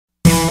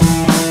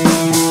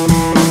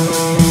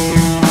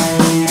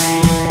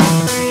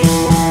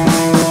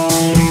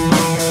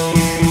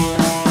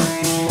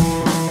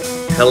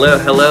Hello,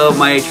 hello,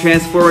 my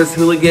Transformers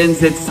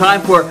hooligans. It's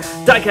time for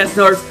DIECAST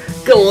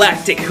NORBZ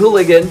Galactic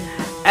Hooligan.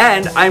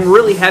 And I'm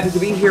really happy to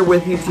be here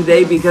with you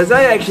today because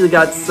I actually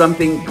got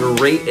something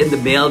great in the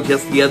mail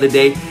just the other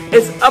day.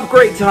 It's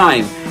upgrade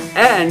time.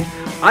 And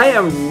I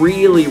am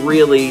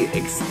really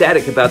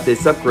ecstatic about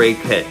this upgrade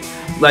kit.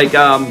 Like,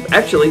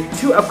 actually,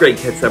 two upgrade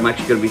kits I'm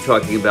actually going to be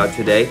talking about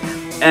today.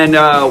 And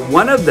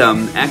one of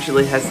them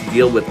actually has to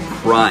deal with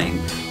Prime.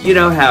 You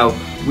know how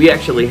we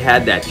actually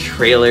had that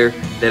trailer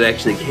that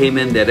actually came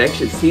in that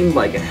actually seemed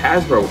like a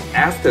Hasbro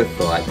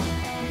afterthought.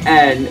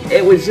 And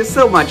it was just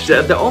so much,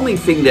 the only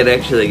thing that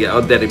actually,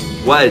 that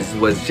it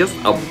was just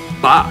a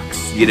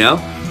box, you know?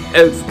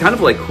 It was kind of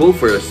like cool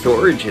for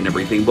storage and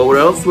everything, but what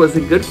else was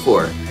it good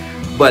for?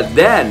 But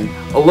then,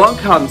 along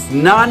comes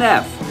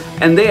Nonnef,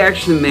 and they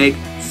actually make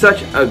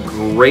such a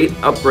great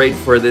upgrade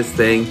for this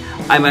thing.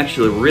 I'm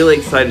actually really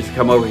excited to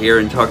come over here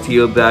and talk to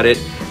you about it.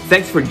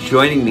 Thanks for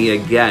joining me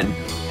again.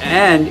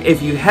 And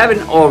if you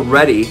haven't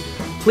already,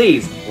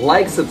 please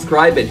like,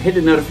 subscribe, and hit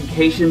the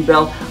notification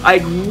bell.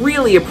 I'd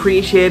really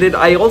appreciate it.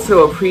 I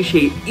also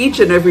appreciate each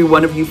and every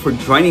one of you for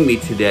joining me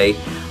today.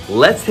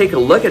 Let's take a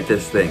look at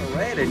this thing. All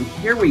right, and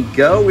here we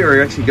go. We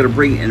are actually going to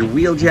bring in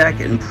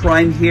Wheeljack and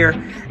Prime here.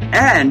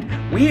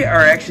 And we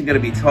are actually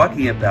going to be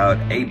talking about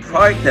a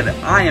product that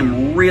I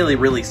am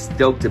really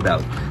stoked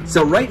about.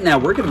 So right now,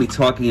 we're going to be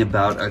talking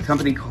about a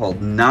company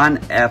called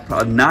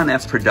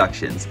Nonnef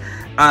Productions.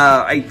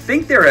 I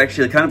think they're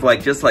actually kind of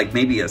like just like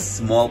maybe a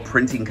small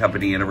printing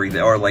company and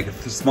everything, or like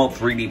a small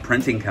 3D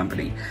printing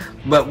company.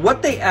 But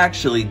what they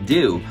actually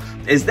do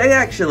is they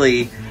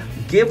actually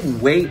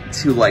give weight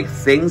to like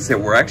things that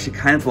were actually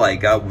kind of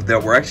like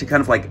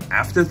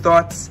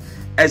afterthoughts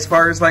as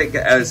far as like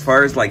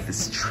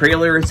this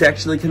trailer is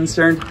actually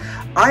concerned.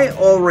 I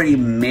already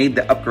made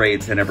the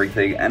upgrades and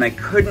everything, and I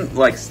couldn't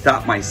like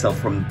stop myself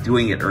from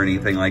doing it or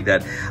anything like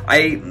that.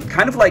 I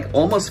kind of like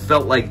almost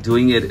felt like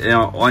doing it, you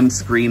know, on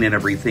screen and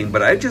everything,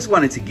 but I just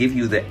wanted to give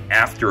you the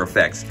after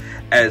effects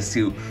as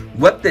to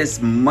what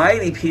this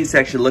mighty piece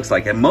actually looks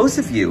like. And most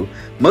of you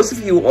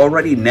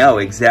already know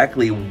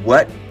exactly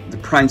what the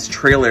Prime's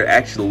trailer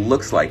actually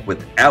looks like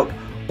without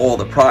all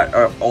the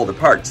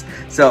parts.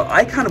 So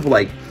I kind of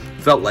like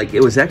felt like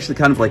it was actually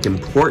kind of like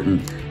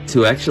important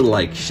to actually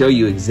like show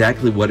you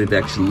exactly what it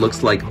actually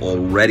looks like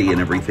already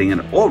and everything.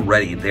 And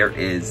already there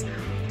is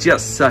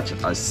just such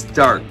a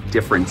stark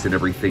difference in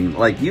everything.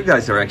 Like, you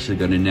guys are actually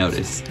going to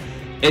notice.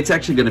 It's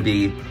actually going to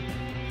be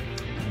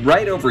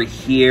right over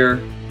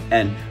here.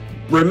 And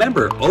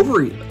remember,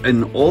 over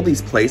in all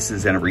these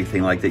places and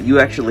everything like that, you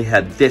actually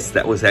had this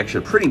that was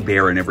actually pretty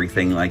bare and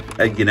everything, like,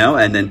 you know,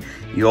 and then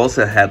you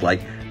also had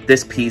like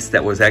this piece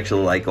that was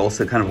actually like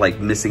also kind of like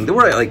missing. There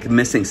were like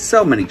missing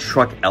so many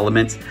truck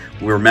elements.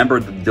 We remember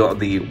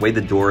the way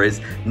the door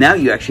is. Now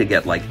you actually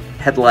get like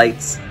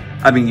headlights.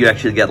 I mean, you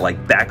actually get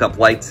like backup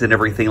lights and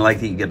everything like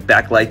that. You get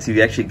backlights.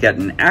 You actually get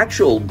an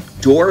actual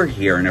door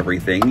here and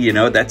everything. You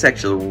know, that's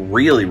actually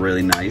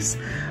really nice.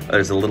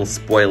 There's a little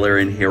spoiler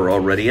in here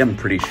already. I'm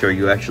pretty sure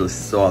you actually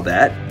saw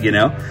that, you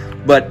know.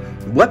 But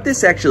what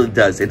this actually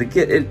does,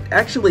 it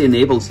actually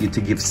enables you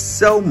to give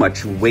so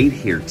much weight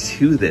here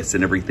to this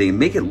and everything,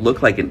 make it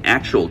look like an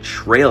actual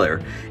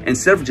trailer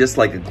instead of just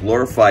like a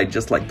glorified,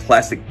 just like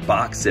plastic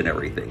box and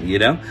everything, you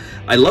know?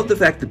 I love the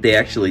fact that they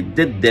actually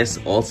did this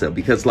also,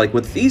 because like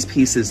with these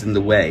pieces in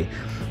the way,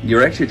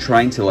 you're actually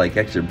trying to like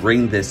actually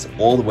bring this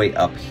all the way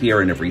up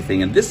here and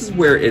everything. And this is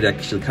where it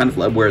actually kind of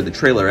like where the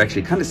trailer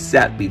actually kind of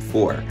sat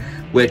before,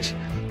 which,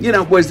 you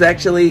know, was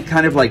actually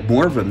kind of like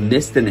more of a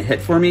miss than a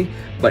hit for me.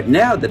 But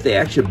now that they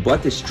actually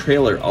brought this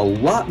trailer a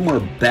lot more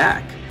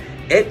back,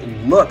 it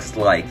looks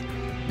like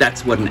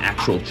that's what an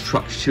actual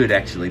truck should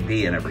actually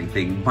be and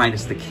everything,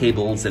 minus the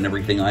cables and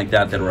everything like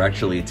that that are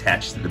actually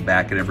attached to the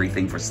back and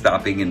everything for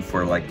stopping and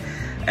for like,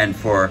 and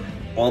for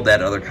all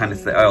that other kind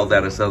of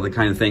other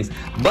kind of things.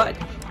 But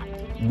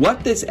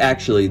what this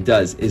actually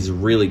does is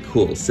really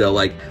cool. So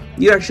like,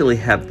 you actually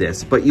have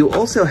this, but you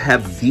also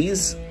have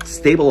these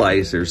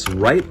stabilizers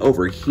right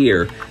over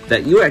here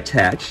that you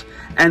attach,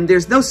 and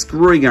there's no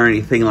screwing or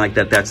anything like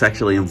that that's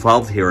actually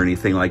involved here or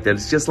anything like that.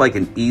 It's just like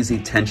an easy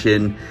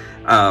tension,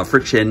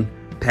 friction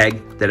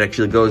peg that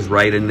actually goes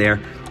right in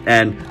there.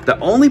 And the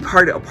only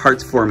part of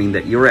parts forming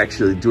that you're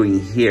actually doing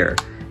here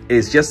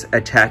is just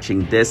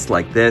attaching this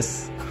like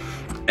this,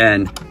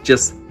 and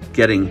just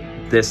getting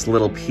this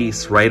little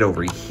piece right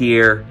over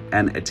here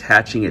and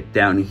attaching it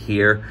down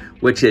here,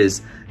 which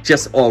is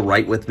just all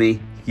right with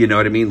me. You know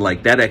what I mean?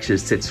 Like, that actually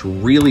sits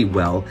really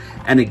well,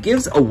 and it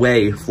gives a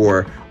way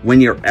for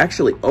when you're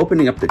actually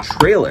opening up the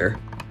trailer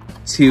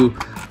to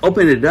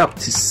open it up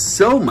to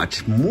so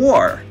much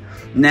more.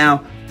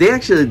 Now, they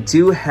actually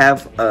do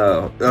have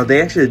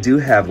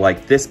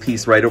like this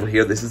piece right over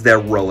here. This is their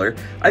roller.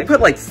 I put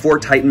like 4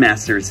 Titan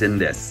Masters in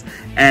this,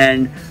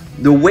 and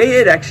The way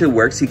it actually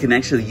works, you can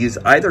actually use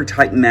either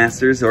Titan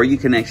Masters or you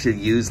can actually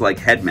use like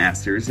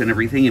Headmasters and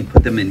everything and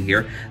put them in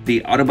here.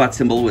 The Autobot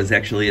symbol was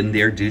actually in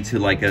there due to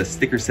like a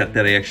sticker set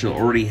that I actually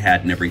already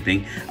had and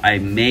everything. I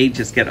may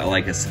just get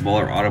like a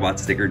smaller Autobot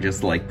sticker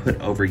just to like put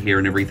over here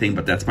and everything,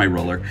 but that's my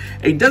roller.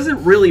 It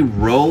doesn't really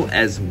roll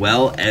as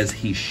well as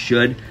he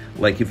should.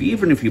 Like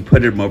even if you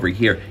put him over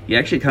here, you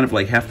actually kind of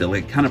like have to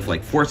like kind of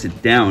like force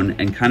it down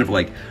and kind of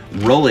like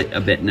roll it a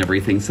bit and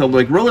everything. So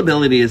like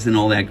rollability isn't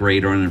all that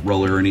great on a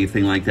roller or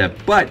anything like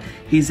that, but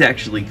he's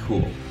actually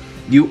cool.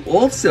 You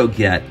also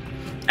get,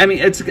 I mean,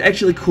 it's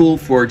actually cool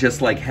for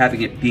just like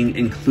having it being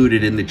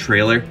included in the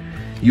trailer.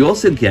 You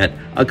also get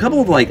a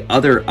couple of like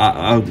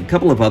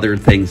other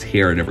things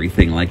here and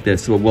everything like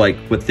this. So like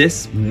with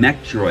this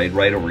mech droid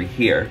right over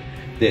here,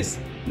 this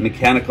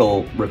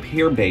mechanical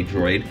repair bay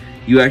droid,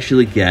 you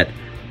actually get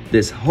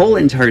this whole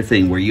entire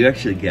thing where you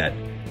actually get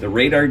the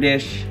radar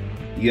dish,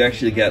 you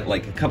actually get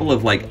like a couple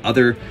of like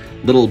other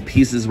little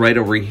pieces right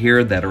over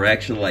here that are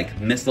actually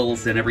like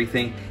missiles and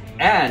everything.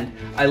 And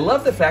I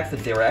love the fact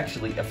that they're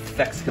actually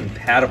effects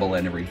compatible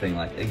and everything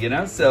like that, you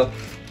know? So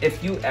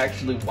if you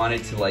actually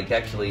wanted to like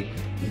actually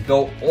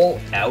go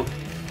all out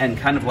and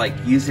kind of like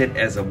use it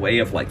as a way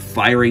of like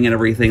firing and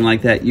everything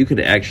like that, you could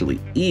actually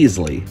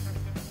easily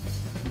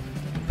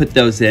put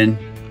those in,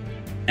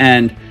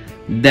 and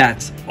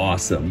that's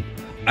awesome.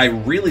 I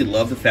really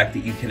love the fact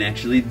that you can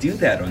actually do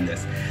that on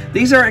this.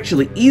 These are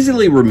actually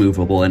easily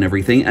removable and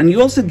everything, and you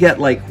also get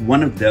like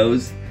one of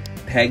those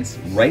pegs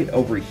right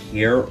over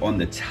here on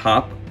the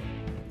top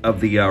of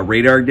the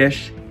radar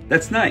dish.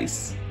 That's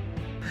nice.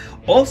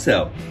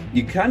 Also,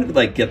 you kind of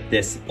like get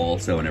this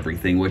also and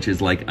everything, which is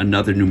like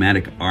another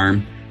pneumatic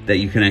arm that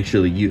you can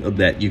actually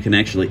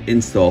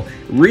install.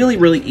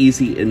 Really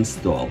easy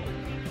install.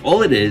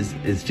 All it is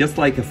just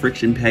like a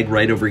friction peg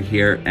right over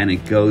here, and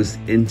it goes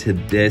into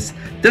this.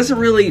 Doesn't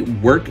really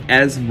work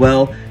as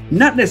well,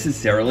 not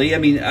necessarily. I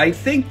mean, I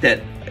think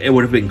that it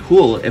would have been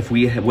cool if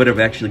we would have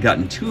actually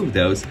gotten two of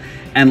those,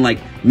 and like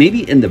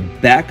maybe in the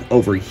back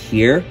over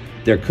here,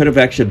 there could have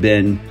actually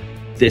been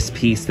this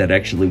piece that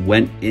actually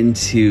went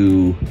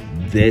into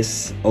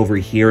this over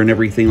here and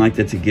everything like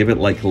that to give it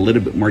like a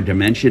little bit more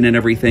dimension and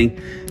everything.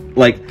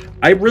 Like,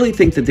 I really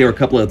think that there are a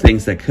couple of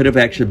things that could have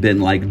actually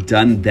been like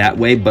done that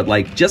way, but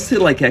like just to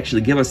like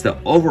actually give us the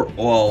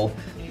overall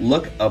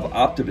look of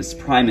Optimus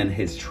Prime and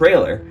his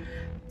trailer,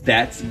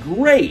 that's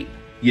great,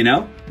 you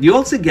know? You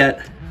also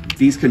get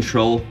these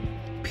control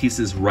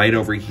pieces right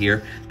over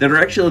here that are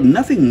actually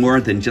nothing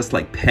more than just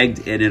like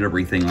pegged in and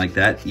everything like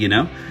that, you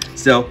know?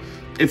 So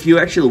if you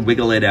actually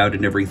wiggle it out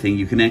and everything,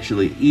 you can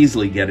actually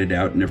easily get it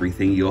out and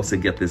everything. You also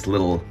get this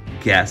little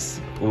gas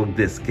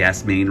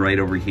main right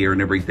over here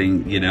and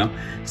everything, you know?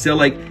 So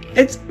like,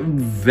 it's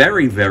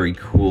very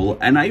cool,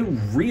 and I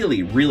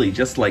really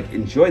just like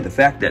enjoy the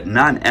fact that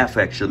Nonnef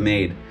actually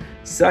made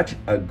such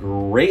a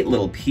great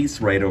little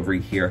piece right over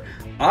here.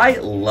 I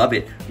love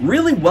it.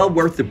 Really well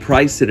worth the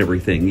price and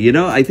everything, you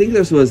know? I think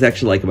this was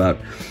actually like about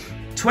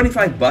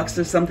 25 bucks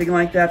or something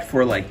like that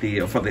for like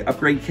the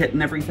upgrade kit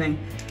and everything.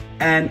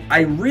 And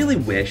I really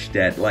wish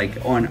that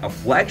like on a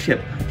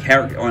flagship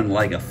character, on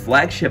like a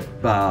flagship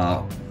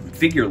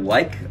figure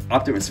like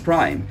Optimus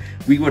Prime,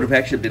 we would have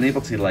actually been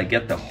able to like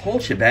get the whole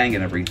shebang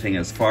and everything,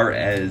 as far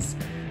as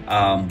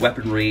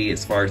weaponry,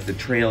 as far as the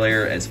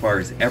trailer, as far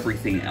as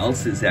everything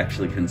else is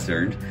actually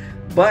concerned.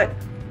 But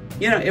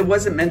you know, it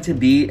wasn't meant to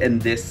be in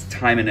this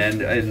time and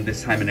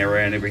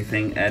era and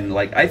everything. And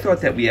like, I thought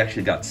that we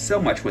actually got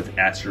so much with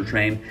Astro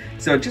Train,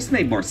 so it just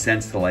made more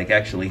sense to like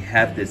actually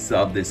have this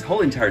this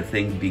whole entire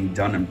thing being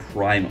done in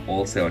Prime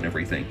also and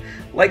everything.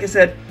 Like I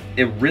said,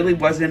 it really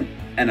wasn't,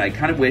 and I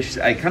kind of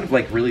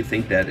really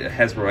think that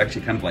Hasbro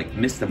actually kind of like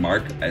missed the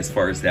mark as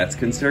far as that's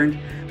concerned.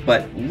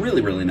 But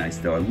really nice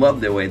though. I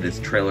love the way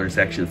this trailer is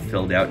actually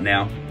filled out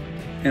now.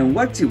 And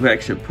what to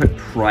actually put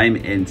Prime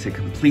in to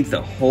complete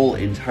the whole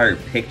entire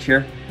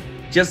picture,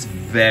 just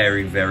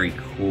very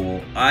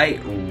cool. I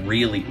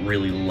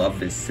really love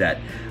this set.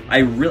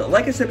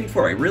 Like I said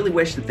before, I really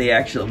wish that they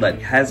actually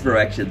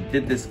Hasbro actually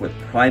did this with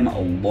Prime a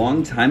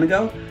long time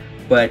ago.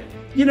 But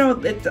you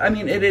know, I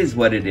mean, it is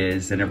what it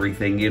is and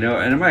everything, you know.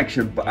 And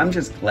I'm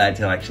just glad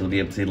to actually be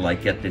able to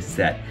like get this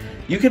set.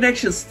 You can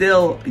actually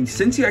still,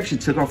 since you actually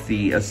took off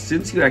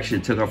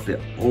the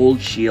old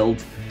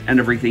shield and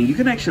everything, you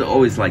can actually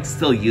always like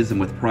still use them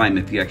with Prime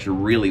if you actually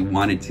really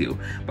wanted to.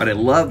 But I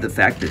love the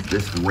fact that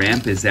this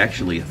ramp is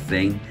actually a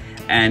thing,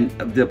 and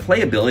the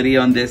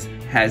playability on this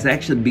has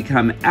actually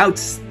become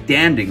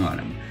outstanding on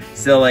them.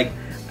 So like,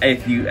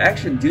 if you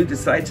actually do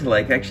decide to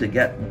like actually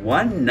get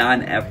one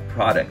Nonnef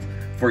product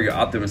for your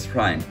Optimus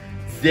Prime,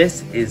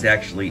 this is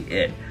actually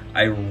it.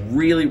 I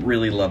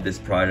really love this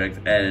product,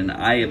 and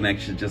I am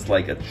actually just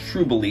like a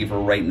true believer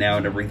right now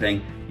and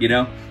everything, you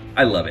know?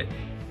 I love it.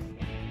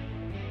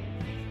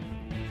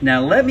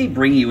 Now let me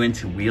bring you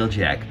into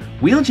Wheeljack.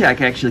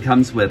 Wheeljack actually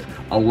comes with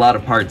a lot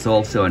of parts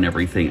also and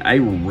everything. I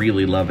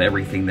really love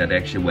everything that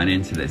actually went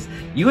into this.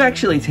 You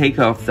actually take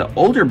off the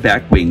older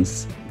back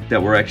wings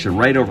that were actually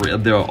right over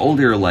the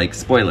older like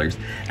spoilers,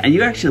 and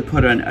you actually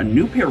put on a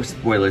new pair of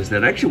spoilers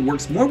that actually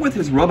works more with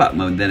his robot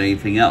mode than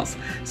anything else.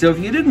 So if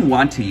you didn't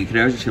want to, you could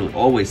actually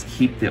always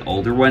keep the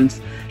older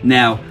ones.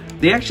 Now,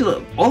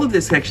 all of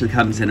this actually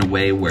comes in a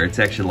way where it's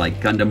actually like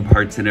Gundam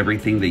parts and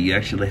everything that you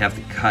actually have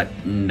to cut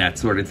and that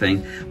sort of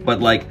thing.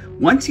 But like,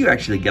 once you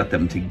actually get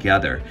them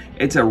together,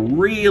 it's a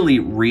really,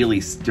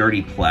 really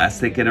sturdy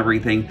plastic and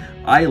everything.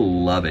 I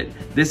love it.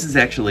 This is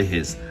actually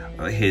his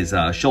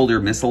shoulder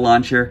missile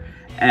launcher.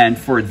 And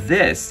for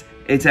this,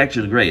 it's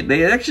actually great.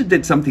 They actually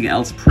did something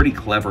else pretty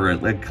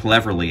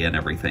cleverly and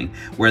everything,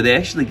 where they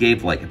actually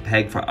gave like a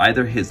peg for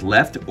either his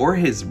left or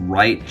his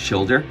right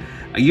shoulder.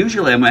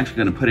 Usually I'm actually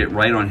going to put it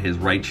right on his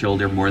right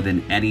shoulder more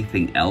than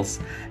anything else,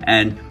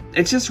 and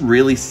it's just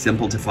really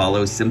simple to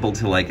follow, simple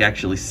to like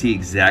actually see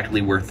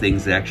exactly where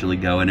things actually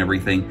go and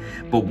everything.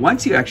 But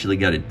once you actually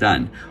get it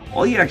done,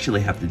 all you actually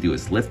have to do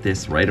is lift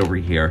this right over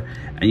here,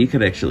 and you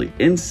can actually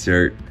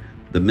insert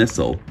the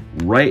missile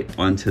right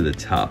onto the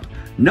top.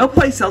 No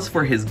place else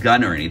for his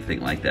gun or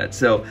anything like that.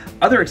 So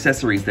other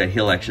accessories that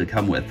he'll actually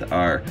come with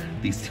are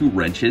these 2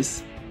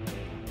 wrenches,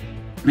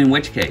 in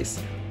which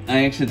case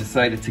I actually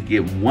decided to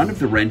give one of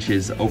the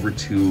wrenches over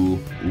to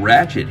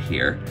Ratchet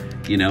here,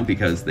 you know,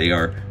 because they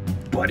are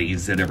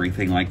buddies and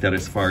everything like that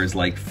as far as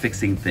like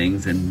fixing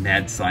things and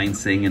mad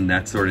sciencing and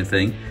that sort of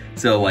thing.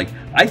 So like,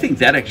 I think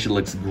that actually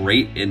looks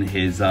great in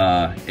his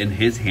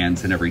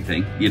hands and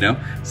everything, you know,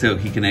 so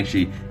he can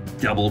actually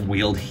double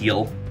wield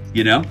heal,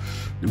 you know.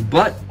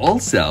 But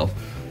also,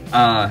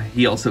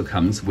 he also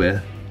comes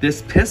with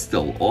this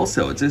pistol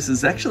also. This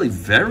is actually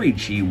very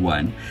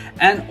G1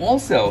 and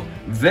also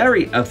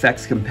very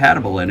effects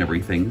compatible and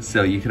everything.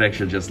 So you can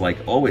actually just like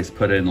always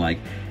put in like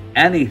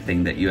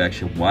anything that you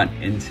actually want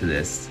into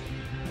this.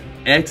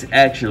 It's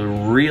actually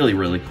really,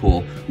 really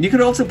cool. You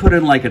could also put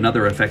in like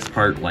another effects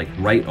part like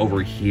right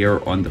over here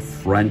on the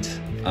front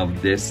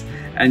of this,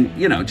 and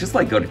you know, just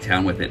like go to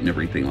town with it and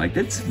everything. Like,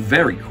 it's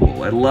very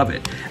cool. I love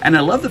it. And I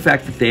love the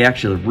fact that they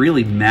actually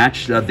really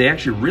matched, they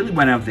actually really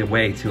went out of their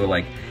way to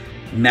like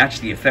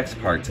match the effects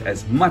parts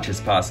as much as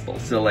possible.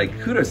 So like,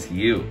 kudos to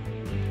you.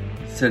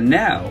 So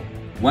now,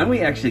 when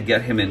we actually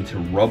get him into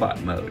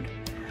robot mode,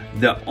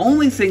 the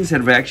only things that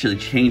have actually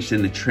changed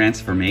in the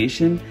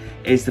transformation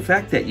is the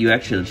fact that you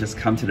actually just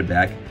come to the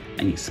back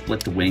and you split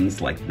the wings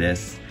like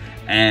this,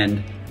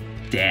 and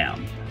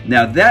damn.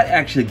 Now that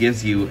actually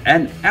gives you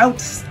an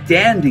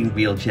outstanding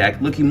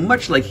Wheeljack, looking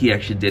much like he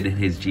actually did in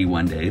his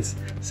G1 days.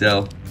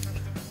 So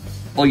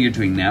all you're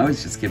doing now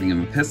is just giving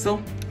him a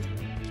pistol,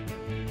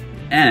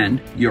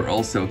 and you're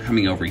also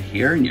coming over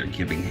here and you're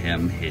giving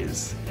him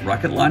his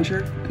rocket launcher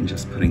and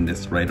just putting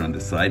this right on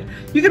the side.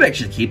 You could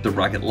actually keep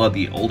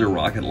the older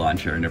rocket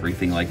launcher and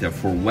everything like that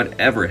for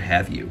whatever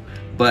have you,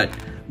 but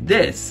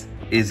this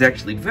is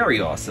actually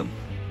very awesome.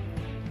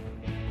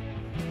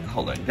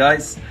 Hold on,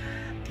 guys.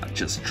 I'll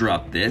just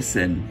drop this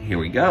and here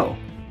we go.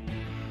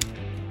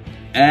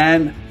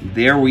 And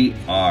there we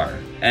are.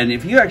 And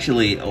if you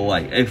actually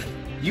if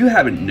you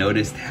haven't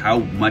noticed how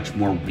much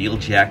more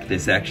Wheeljack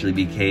this actually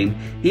became,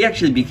 he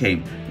actually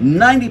became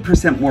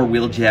 90% more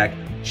Wheeljack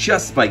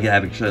just by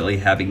actually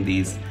having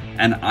these,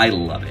 and I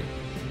love it.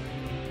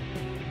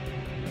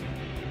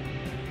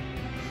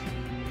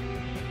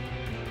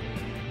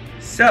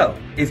 So,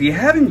 if you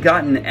haven't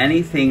gotten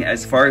anything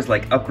as far as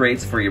like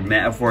upgrades for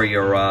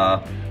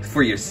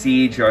your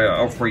Siege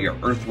or for your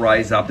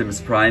Earthrise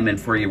Optimus Prime and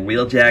for your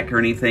Wheeljack or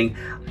anything,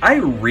 I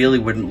really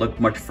wouldn't look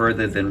much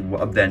further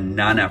than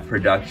Nonnef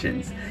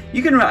Productions.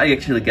 You can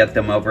actually get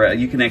them over.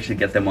 You can actually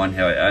get them on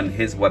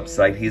his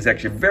website. He's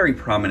actually very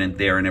prominent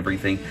there and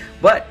everything.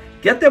 But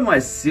get them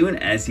as soon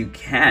as you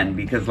can,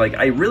 because like,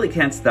 I really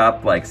can't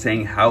stop like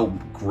saying how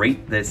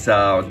great this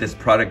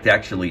product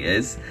actually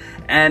is.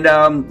 And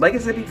like I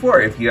said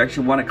before, if you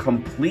actually want a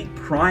complete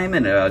Prime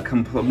and a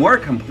more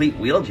complete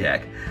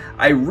Wheeljack,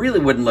 I really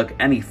wouldn't look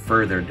any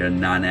further than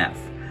Nonnef.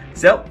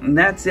 So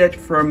that's it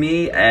for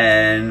me,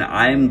 and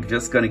I'm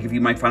just going to give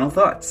you my final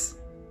thoughts.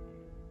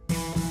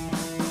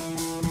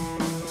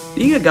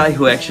 Being a guy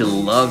who actually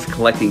loves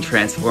collecting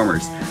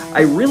Transformers,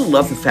 I really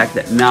love the fact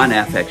that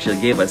Nonnef actually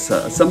gave us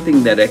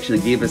something that actually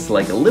gave us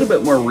like a little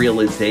bit more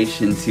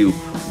realization to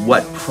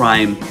what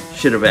Prime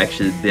should have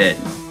actually been,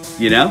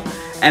 you know?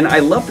 And I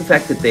love the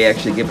fact that they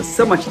actually give us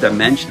so much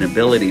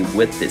dimensionability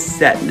with this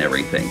set and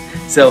everything.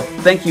 So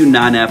thank you,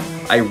 Nonnef.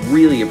 I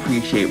really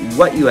appreciate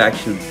what you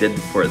actually did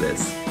for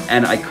this,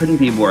 and I couldn't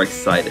be more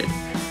excited.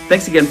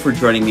 Thanks again for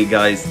joining me,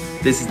 guys.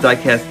 This is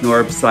DIECAST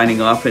NORBZ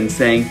signing off and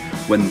saying,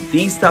 when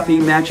these stop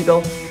being magical,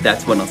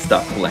 that's when I'll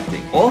stop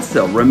collecting.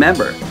 Also,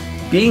 remember,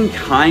 being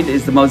kind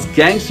is the most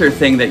gangster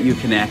thing that you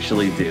can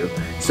actually do.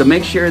 So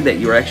make sure that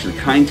you're actually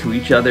kind to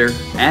each other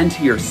and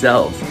to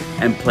yourselves,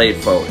 and play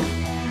it forward.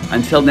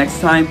 Until next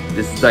time,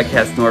 this is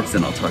DIECAST NORBZ,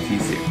 and I'll talk to you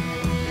soon.